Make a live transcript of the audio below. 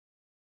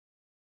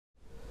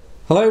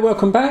Hello,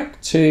 welcome back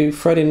to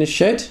Fred in the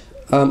Shed.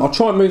 I'll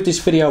try and move this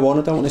video on.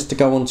 I don't want this to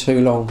go on too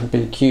long and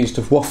be accused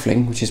of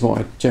waffling, which is what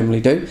I generally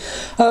do.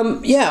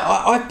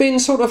 I've been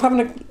sort of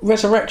having a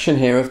resurrection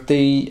here of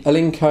the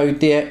Alinco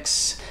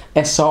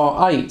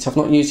DX-SR8. I've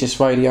not used this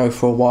radio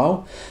for a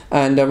while,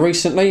 and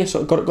recently I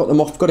sort of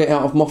got it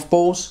out of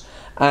mothballs,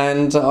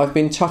 and I've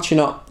been touching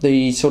up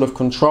the sort of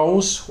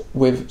controls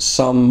with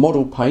some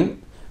model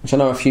paint, which I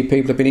know a few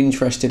people have been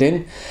interested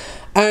in.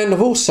 And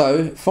I've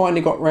also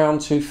finally got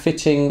round to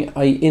fitting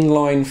a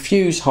inline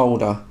fuse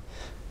holder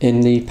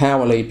in the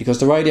power lead, because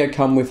the radio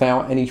come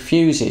without any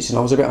fuses and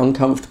I was a bit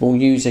uncomfortable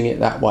using it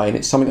that way, and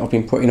it's something I've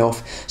been putting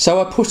off.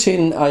 So I put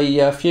in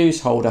a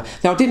fuse holder.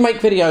 Now I did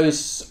make video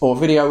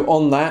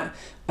on that,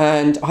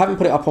 and I haven't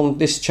put it up on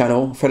this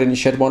channel, Fred in the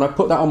Shed 1. I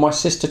put that on my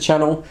sister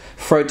channel,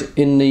 Fred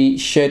in the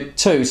Shed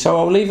 2. So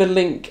I'll leave a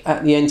link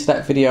at the end to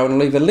that video, and I'll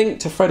leave a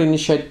link to Fred in the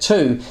Shed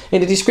 2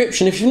 in the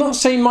description. If you've not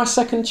seen my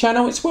second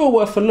channel, it's well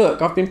worth a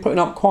look. I've been putting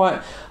up quite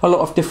a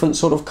lot of different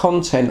sort of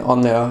content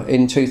on there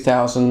in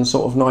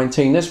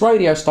 2019. There's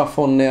radio stuff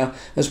on there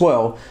as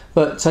well.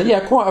 But yeah,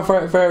 quite a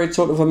very varied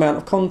sort of amount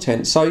of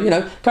content. So, you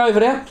know, go over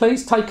there,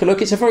 please take a look.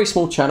 It's a very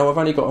small channel. I've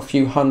only got a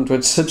few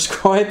hundred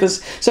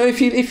subscribers. So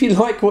if you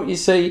like what you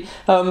see,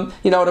 you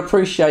know, I'd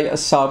appreciate a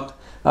sub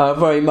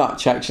very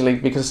much, actually,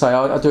 because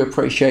I do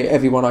appreciate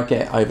everyone I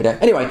get over there.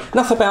 Anyway,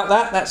 enough about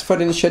that. That's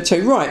Fred in the Shed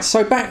 2. Right,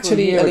 so back to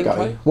the year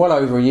ago, well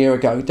over a year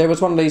ago, there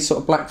was one of these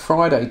sort of Black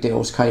Friday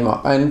deals came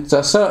up, and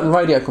certain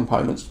radio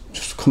components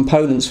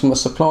from a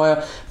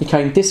supplier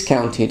became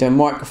discounted, and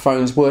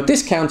microphones were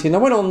discounted. And I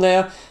went on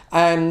there,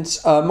 and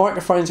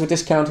microphones were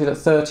discounted at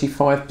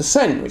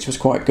 35%, which was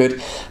quite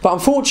good. But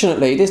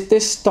unfortunately,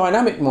 this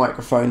dynamic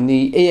microphone,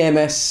 the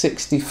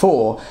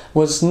EMS64,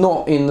 was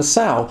not in the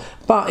sale.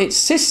 But its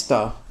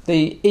sister,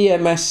 the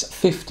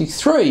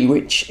EMS53,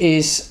 which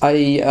is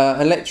a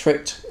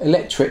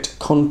electric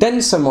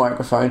condenser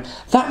microphone,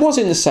 that was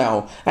in the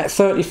sale at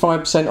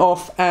 35%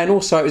 off, and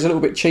also it was a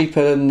little bit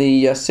cheaper than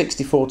the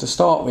 64 to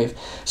start with.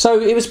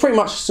 So it was pretty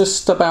much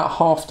just about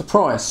half the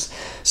price.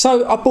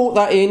 So I bought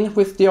that in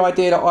with the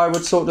idea that I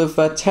would sort of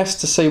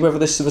test to see whether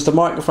this was the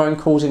microphone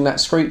causing that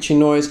screeching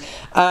noise,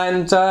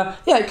 and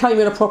yeah, it came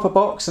in a proper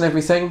box and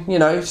everything, you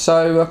know,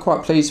 so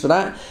quite pleased with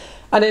that.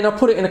 And then I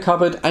put it in a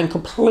cupboard and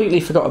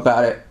completely forgot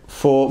about it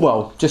for,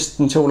 well,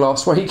 just until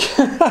last week.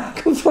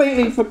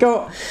 Completely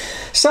forgot.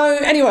 So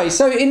anyway,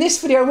 so in this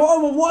video,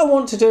 what I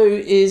want to do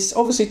is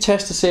obviously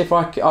test to see if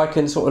I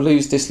can sort of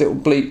lose this little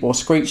bleep or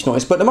screech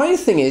noise. But the main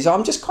thing is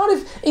I'm just kind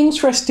of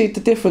interested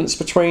the difference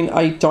between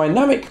a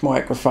dynamic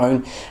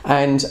microphone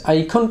and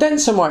a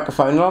condenser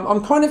microphone. And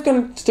I'm kind of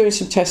going to do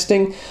some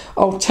testing.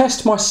 I'll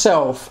test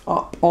myself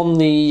up on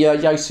the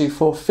Yaesu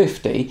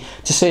 450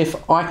 to see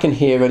if I can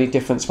hear any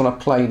difference when I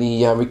play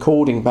the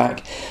recording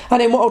back.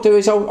 And then what I'll do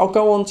is I'll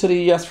go on to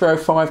the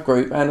 305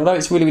 group, and I know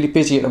it's really, really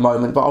busy at the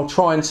moment, but I'll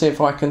try and see if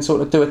I can sort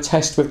of do a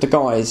test with the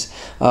guys.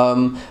 I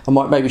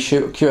might maybe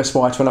shoot a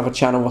QSY to another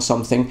channel or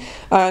something,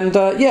 and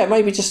yeah,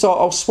 maybe just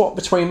I'll swap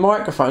between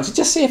microphones and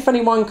just see if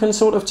anyone can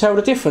sort of tell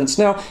the difference.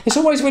 Now, it's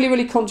always really,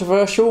 really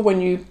controversial when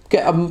you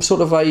get a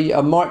sort of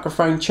a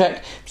microphone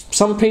check.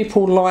 Some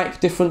people like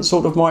different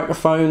sort of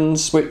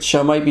microphones which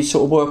maybe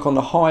sort of work on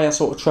the higher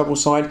sort of treble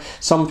side.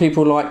 Some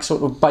people like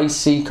sort of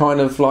bassy,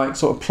 kind of like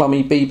sort of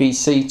plummy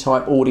BBC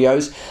type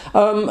audios.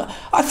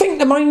 I think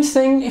the main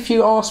thing, if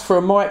you ask for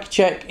a mic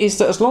check, is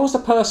that as long as the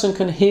person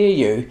can hear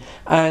you,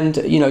 and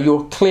you know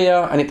you're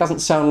clear, and it doesn't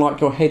sound like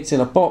your head's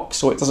in a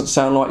box, or it doesn't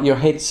sound like your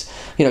head's,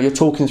 you know, you're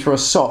talking through a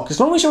sock. As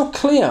long as you're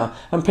clear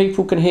and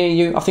people can hear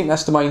you, I think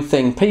that's the main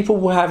thing. People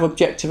will have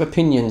objective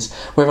opinions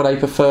whether they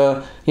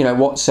prefer, you know,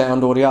 what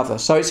sound or the other.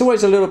 So it's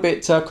always a little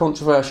bit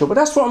controversial, but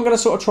that's what I'm going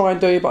to sort of try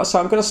and do. But so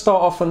I'm going to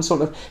start off and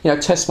sort of, you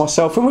know, test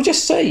myself, and we'll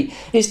just see,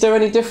 is there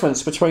any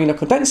difference between a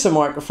condenser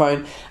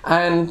microphone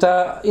and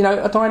you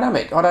know, a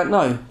dynamic? I don't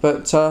know,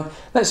 but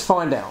let's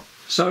find out.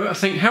 So I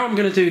think how I'm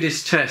going to do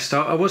this test,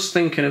 I was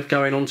thinking of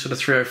going onto the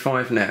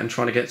 305 net and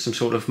trying to get some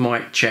sort of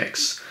mic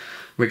checks,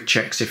 rig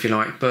checks if you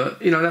like,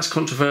 but you know, that's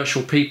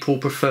controversial. People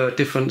prefer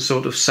different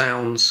sort of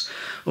sounds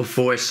of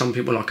voice. Some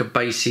people like a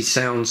bassy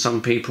sound,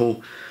 some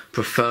people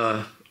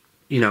prefer,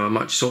 you know, a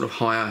much sort of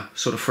higher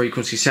sort of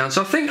frequency sound.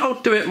 So I think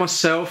I'll do it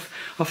myself.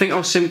 I think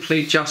I'll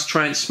simply just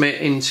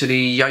transmit into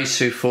the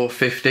Yaesu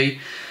 450,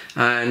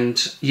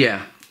 and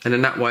yeah, and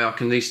then that way I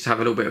can at least have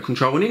a little bit of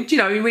control. And you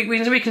know,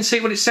 we can see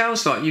what it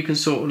sounds like. You can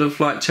sort of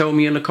like tell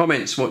me in the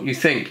comments what you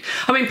think.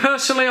 I mean,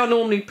 personally, I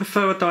normally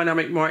prefer a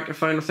dynamic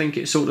microphone. I think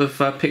it sort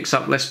of picks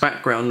up less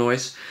background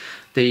noise.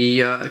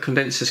 The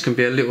condensers can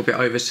be a little bit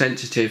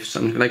oversensitive,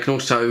 and they can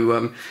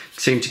also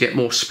seem to get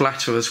more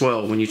splatter as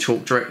well when you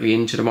talk directly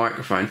into the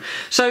microphone.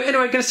 So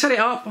anyway, going to set it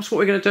up. That's what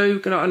we're going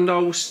to do. And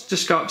I'll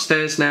just go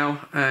upstairs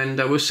now, and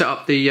we'll set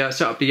up the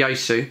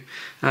Yaesu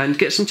and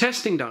get some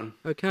testing done.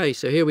 Okay,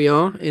 so here we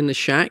are in the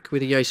shack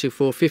with the Yaesu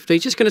 450.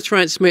 Just going to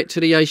transmit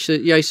to the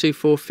Yaesu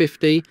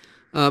 450.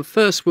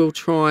 First we'll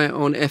try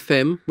on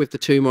FM with the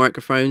two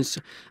microphones,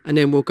 and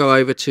then we'll go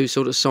over to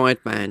sort of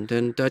sideband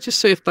and just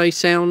see if they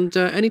sound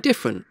any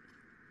different.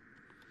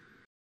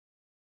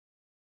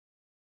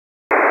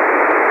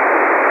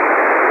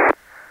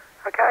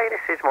 Hey,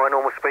 this is my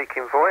normal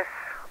speaking voice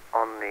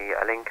on the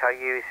Alinco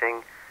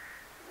using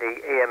the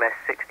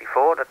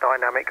EMS64, the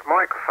dynamic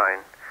microphone.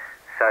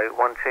 So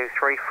 1, 2,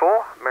 3,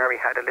 4, Mary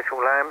had a little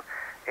lamb,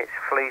 its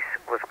fleece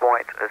was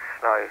white as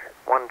snow.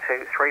 1,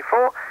 2, 3,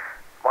 4,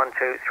 1,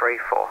 2, 3,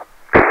 4.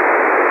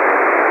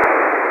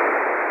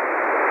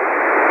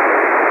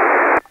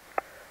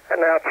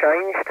 And now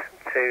changed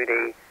to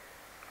the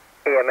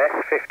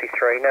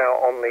EMS53,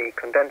 now on the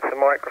condenser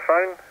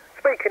microphone.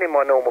 Speaking in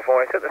my normal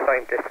voice at the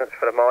same distance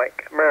for the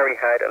mic. Mary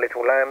had a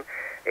little lamb,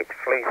 its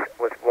fleece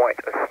was white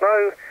as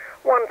snow.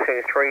 1,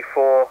 2, 3,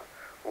 4,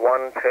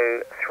 1,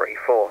 2, 3,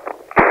 4.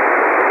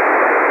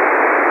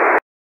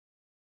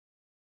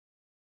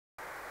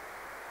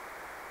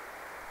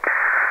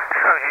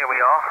 So here we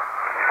are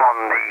on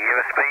the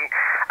USB,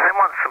 and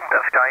once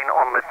again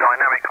on the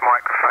dynamic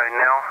microphone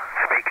now,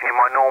 speaking in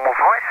my normal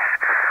voice.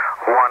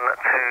 1, 2,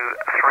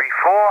 3,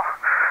 4.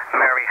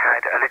 Mary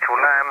had a little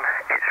lamb,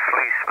 its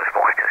fleece was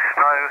white as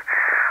snow.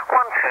 1,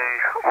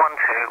 2, 1,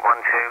 2,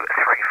 1, 2,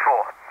 3,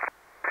 4.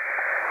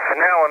 And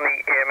now on the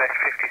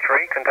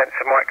EMS53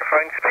 condenser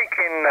microphone,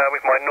 speaking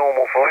with my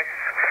normal voice,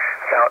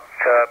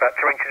 about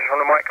 2 inches from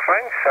the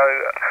microphone. So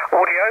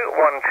audio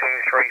 1,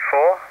 2, 3,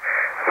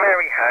 4.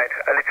 Mary had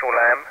a little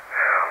lamb.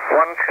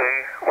 1,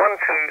 2,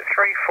 1, 2,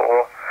 3,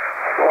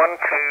 4. 1,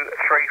 2,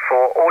 3,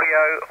 4.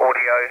 Audio,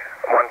 audio.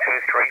 1,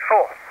 2, 3,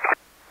 4.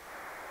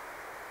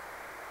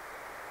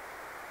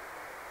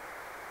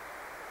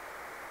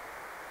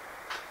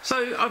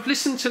 So I've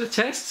listened to the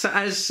tests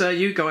as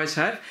you guys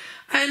have,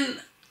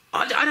 and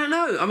I don't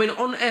know. I mean,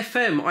 on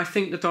FM, I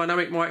think the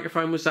dynamic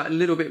microphone was that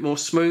little bit more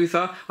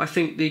smoother. I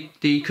think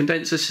the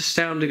condenser's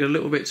sounding a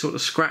little bit sort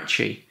of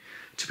scratchy,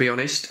 to be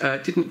honest.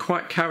 Didn't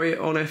quite carry it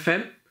on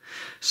FM.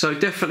 So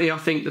definitely I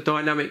think the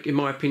dynamic, in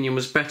my opinion,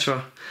 was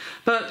better.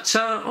 But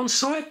on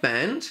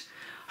sideband,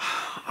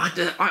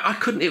 I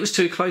couldn't, it was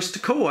too close to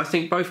call. I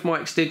think both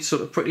mics did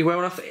sort of pretty well.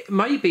 And I think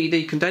maybe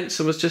the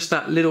condenser was just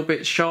that little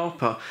bit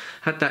sharper,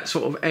 had that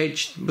sort of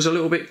edge, was a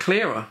little bit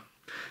clearer.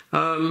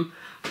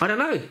 I don't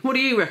know. What do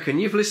you reckon?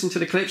 You've listened to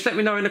the clips. Let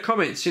me know in the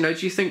comments. You know,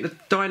 do you think the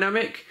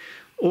dynamic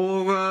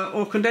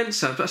or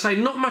condenser? But I say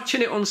not much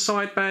in it on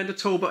sideband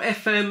at all. But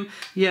FM,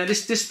 yeah,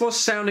 this was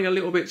sounding a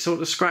little bit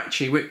sort of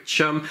scratchy.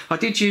 Which I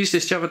did use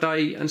this the other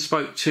day and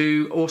spoke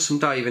to Awesome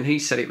Dave, and he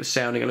said it was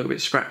sounding a little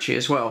bit scratchy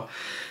as well.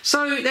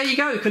 So there you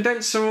go.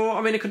 Condenser, or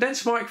I mean, a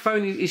condenser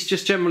microphone is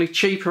just generally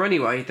cheaper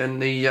anyway than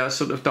the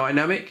sort of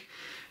dynamic.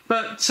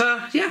 But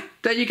yeah,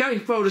 there you go.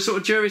 Well, the sort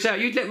of jury's out.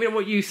 You let me know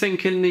what you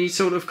think in the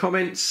sort of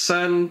comments,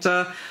 and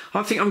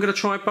I think I'm going to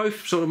try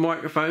both sort of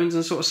microphones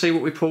and sort of see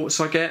what reports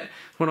I get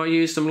when I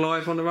use them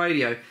live on the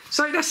radio.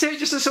 So that's it,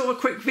 just a sort of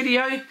quick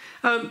video.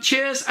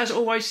 Cheers, as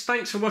always,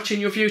 thanks for watching.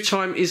 Your view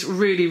time is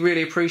really,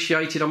 really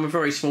appreciated. I'm a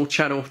very small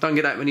channel, don't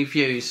get that many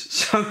views,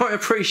 so I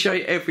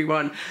appreciate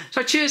everyone.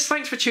 So cheers,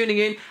 thanks for tuning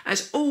in.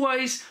 As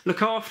always,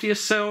 look after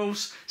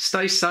yourselves,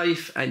 stay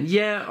safe, and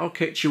yeah, I'll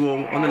catch you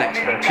all on the next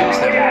one. Cheers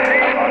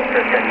now.